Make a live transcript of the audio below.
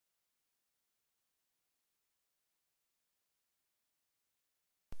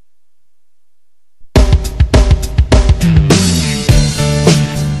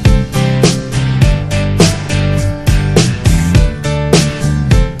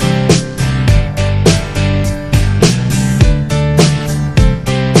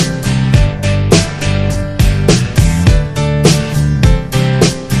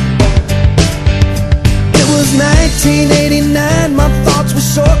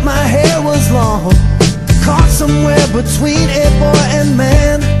somewhere between a boy and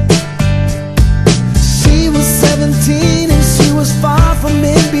man. She was 17 and she was far from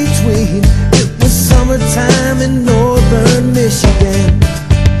in between. It was summertime in northern Michigan.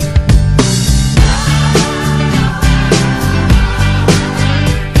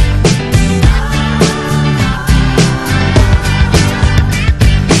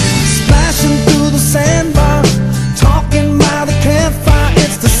 Splashing through the sandbar, talking by the campfire.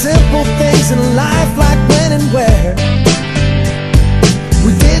 It's the simple things in life, like when and where.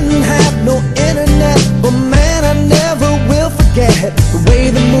 We didn't have no internet, but man, I never will forget the way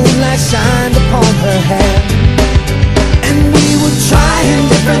the moonlight shined upon her hair. And we were trying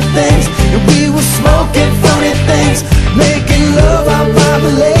different things, and we were smoking funny things, making love out by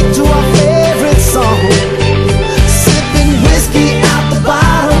the lake to our favorite song, sipping whiskey out the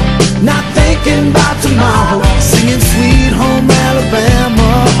bottle, not thinking about tomorrow, singing Sweet Home Alabama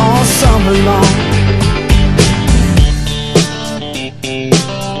all summer long.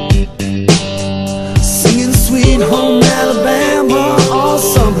 Singing Sweet Home Alabama all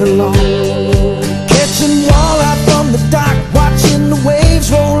summer long. Catching walleye from the dock, watching the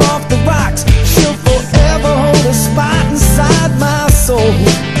waves roll off the rocks. She'll forever hold a spot inside my soul.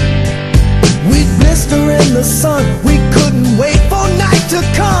 We'd blister in the sun, we couldn't wait for night to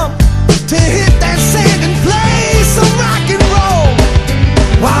come, to hit that sand and play some rock and roll.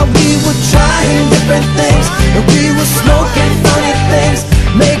 While we were trying different things, and we were smoking funny things,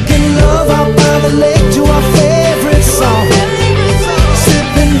 making love out by the lake to our favorite song,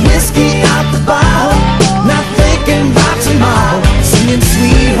 sipping whiskey out the bottle, not thinking about tomorrow, singing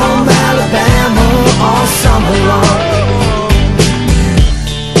Sweet Home Alabama all summer long.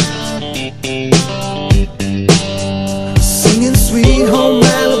 Singing Sweet Home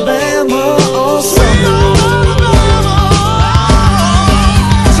Alabama all summer long.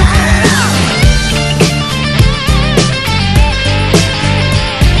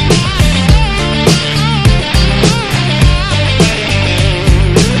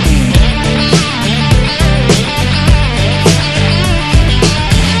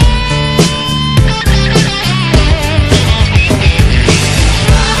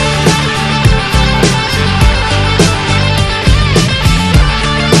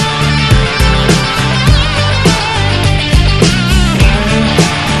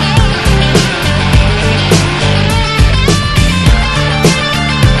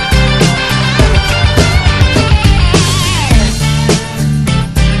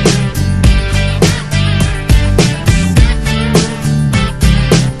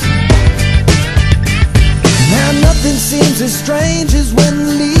 Seems as strange as when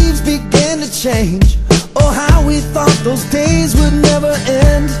the leaves begin to change. Oh, how we thought those days would never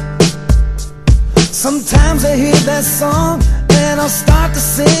end. Sometimes I hear that song and I'll start to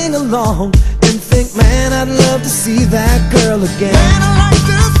sing along and think, man, I'd love to see that girl again. Man, I'd like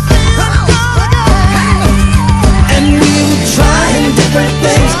to see that girl again. And we were trying different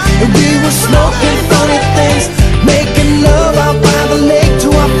things, and we were smoking funny things, making love out by the lake to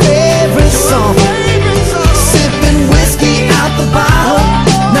our favorite song, the bottle,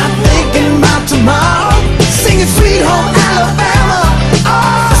 not thinking about tomorrow, singing Sweet Home Alabama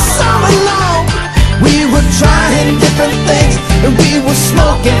all summer long. We were trying different things, and we were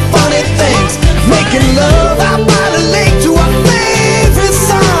smoking funny things, making love out by the lake to our favorite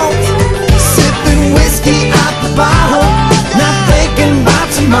song, sipping whiskey out the bottle, not thinking about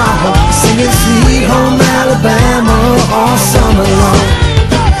tomorrow, singing Sweet Home Alabama all summer long.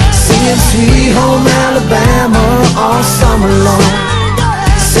 Singing Sweet Home Alabama all summer long.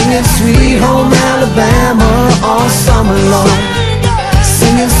 Singing Sweet Home Alabama all summer long.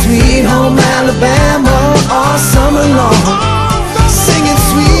 Singing Sweet Home Alabama all summer long.